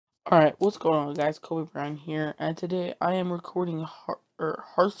Alright, what's going on, guys? Kolbe Brown here, and today I am recording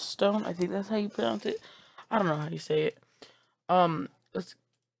Hearthstone. I think that's how you pronounce it. I don't know how you say it. Um,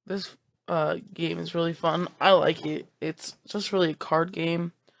 this game is really fun. I like it. It's just really a card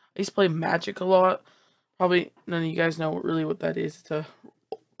game. I used to play Magic a lot. Probably none of you guys know really what that is. It's a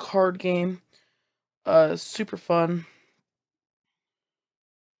card game. Super fun.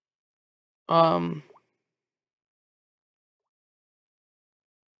 Um,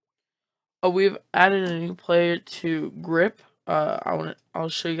 we've added a new player to Grip. I'll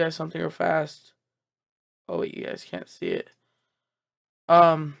show you guys something real fast. Oh wait, you guys can't see it.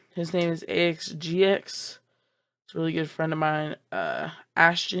 His name is AXGX. It's a really good friend of mine,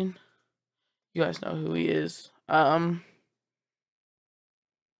 Ashton. You guys know who he is.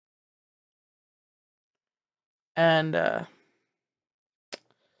 And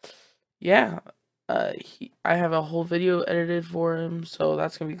yeah, I have a whole video edited for him, so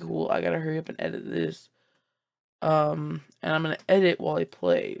that's gonna be cool. I gotta hurry up and edit this. And I'm gonna edit while I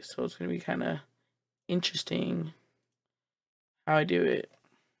play, so it's gonna be kind of interesting how I do it.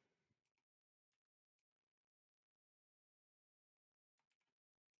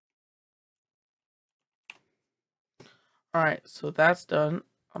 Alright, so that's done.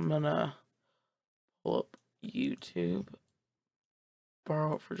 I'm gonna pull up YouTube,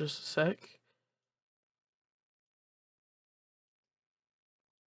 borrow it for just a sec.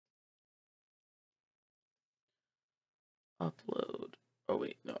 Upload. Oh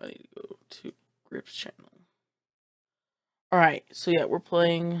wait, no, I need to go to Grip's channel. Alright, so yeah, we're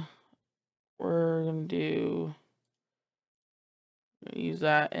gonna use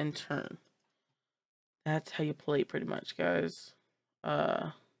that and turn. That's how you play pretty much, guys.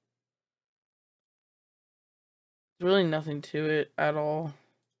 There's really nothing to it at all.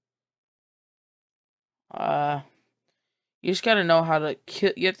 You just gotta know how to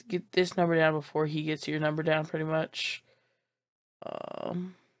kill. You have to get this number down before he gets your number down, pretty much. I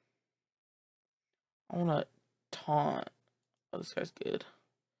wanna taunt. Oh, this guy's good.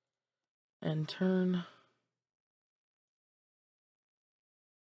 And turn.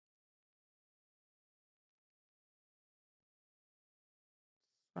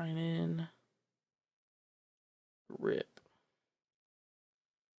 Sign in. Rip.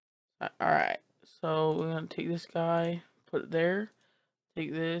 Alright, so we're gonna take this guy, put it there,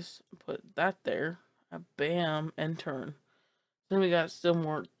 take this, put that there, and bam, and turn. Then we got still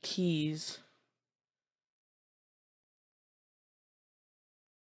more keys.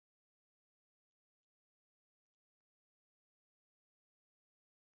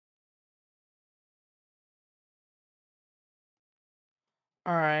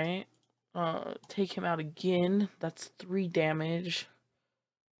 Alright, take him out again. That's 3 damage.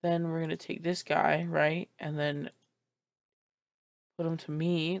 Then we're gonna take this guy, right, and then put him to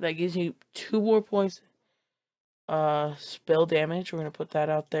me. That gives you 2 more points. Spell damage. We're gonna put that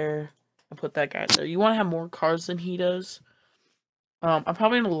out there and put that guy there. You want to have more cards than he does. I'm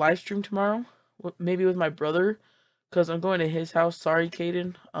probably gonna live stream tomorrow, maybe with my brother, because I'm going to his house. Sorry,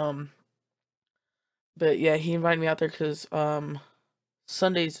 Caden. But yeah, he invited me out there because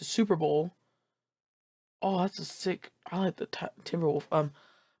Sunday's the Super Bowl. Oh, that's a sick. I like the Timberwolf. But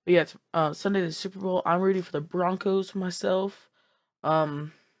yeah, Sunday the Super Bowl. I'm rooting for the Broncos myself.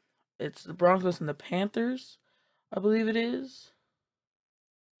 Um, it's the Broncos and the Panthers, I believe it is.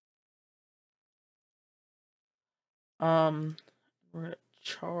 Um, we're gonna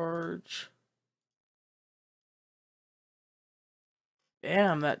charge.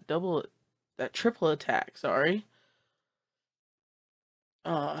 Damn, that triple attack. Sorry.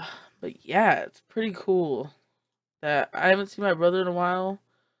 Uh, but yeah, it's pretty cool that I haven't seen my brother in a while.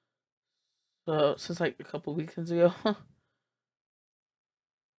 So since like a couple weekends ago.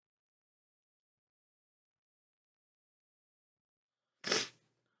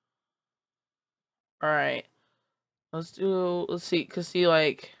 All right, let's see, cause see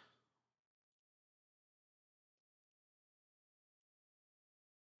like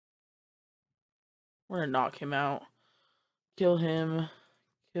we're gonna knock him out, kill him,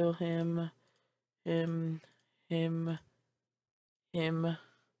 kill him, him, him, him.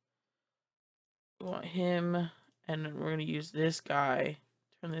 We want him, and then we're gonna use this guy.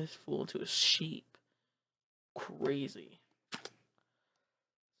 Turn this fool into a sheep. Crazy.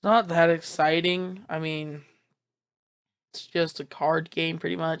 It's not that exciting. I mean, it's just a card game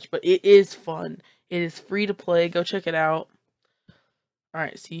pretty much, but it is fun. It is free to play. Go check it out.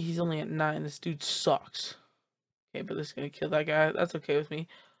 Alright, see, he's only at 9. This dude sucks. Okay, but this is gonna kill that guy. That's okay with me.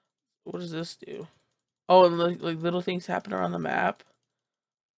 What does this do? Oh, and like little things happen around the map.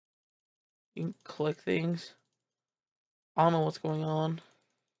 You can click things. I don't know what's going on.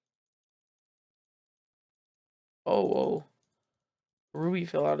 Oh, whoa. Ruby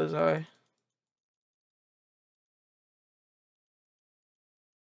fell out his eye.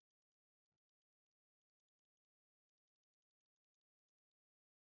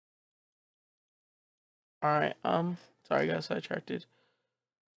 Alright, sorry, I got sidetracked.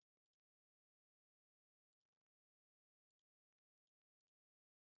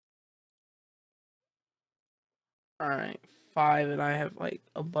 Alright, 5, and I have, like,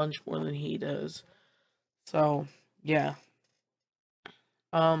 a bunch more than he does. So, yeah.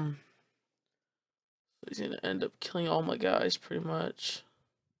 He's gonna end up killing all my guys, pretty much.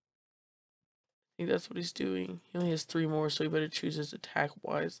 I think that's what he's doing. He only has 3 more, so he better choose his attack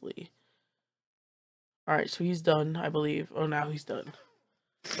wisely. Alright, so he's done, I believe. Oh, now he's done.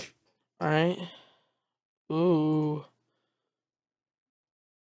 Alright. Ooh.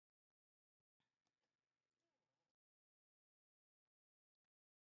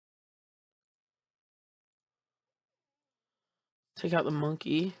 Take out the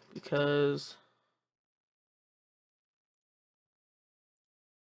monkey, because...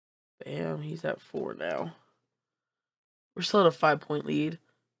 Bam, he's at 4 now. We're still at a 5-point lead.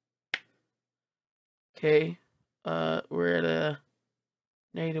 Okay. We're at a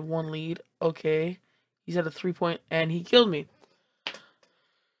 -1 lead. Okay. He's at a 3-point, and he killed me.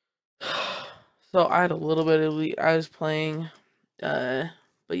 So I had a little bit of lead. I was playing. But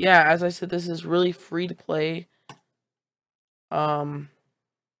yeah, as I said, this is really free to play. But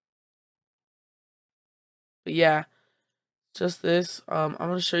yeah, just this. I'm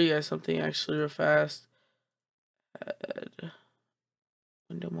gonna show you guys something actually real fast. Add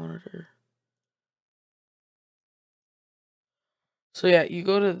window monitor. So yeah, you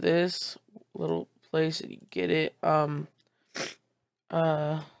go to this little place and you get it. Let's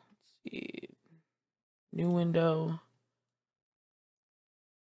see, new window.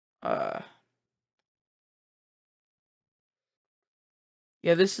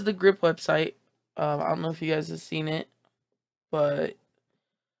 Yeah, this is the grip website. I don't know if you guys have seen it, but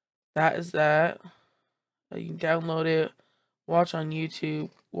that is that. You can download it, watch on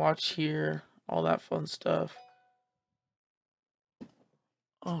YouTube, watch here, all that fun stuff.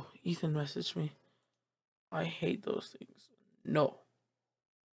 Oh, Ethan messaged me. I hate those things. No.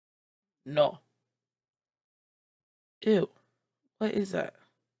 No. Ew. What is that?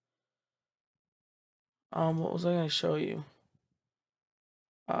 What was I gonna show you?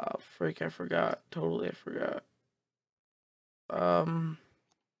 Freak, I forgot. Totally, I forgot.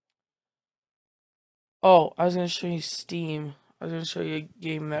 Oh, I was gonna show you Steam. I was gonna show you a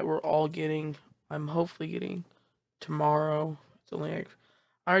game that we're all getting. I'm hopefully getting tomorrow. It's only like,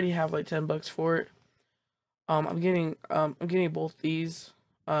 I already have like $10 for it. I'm getting both these.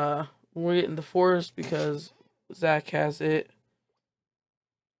 We're getting the Forest because Zach has it,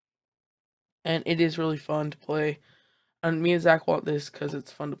 and it is really fun to play. And me and Zach want this because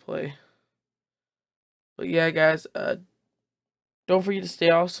it's fun to play. But yeah, guys, don't forget to stay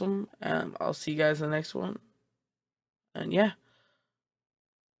awesome, and I'll see you guys in the next one. And yeah,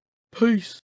 peace.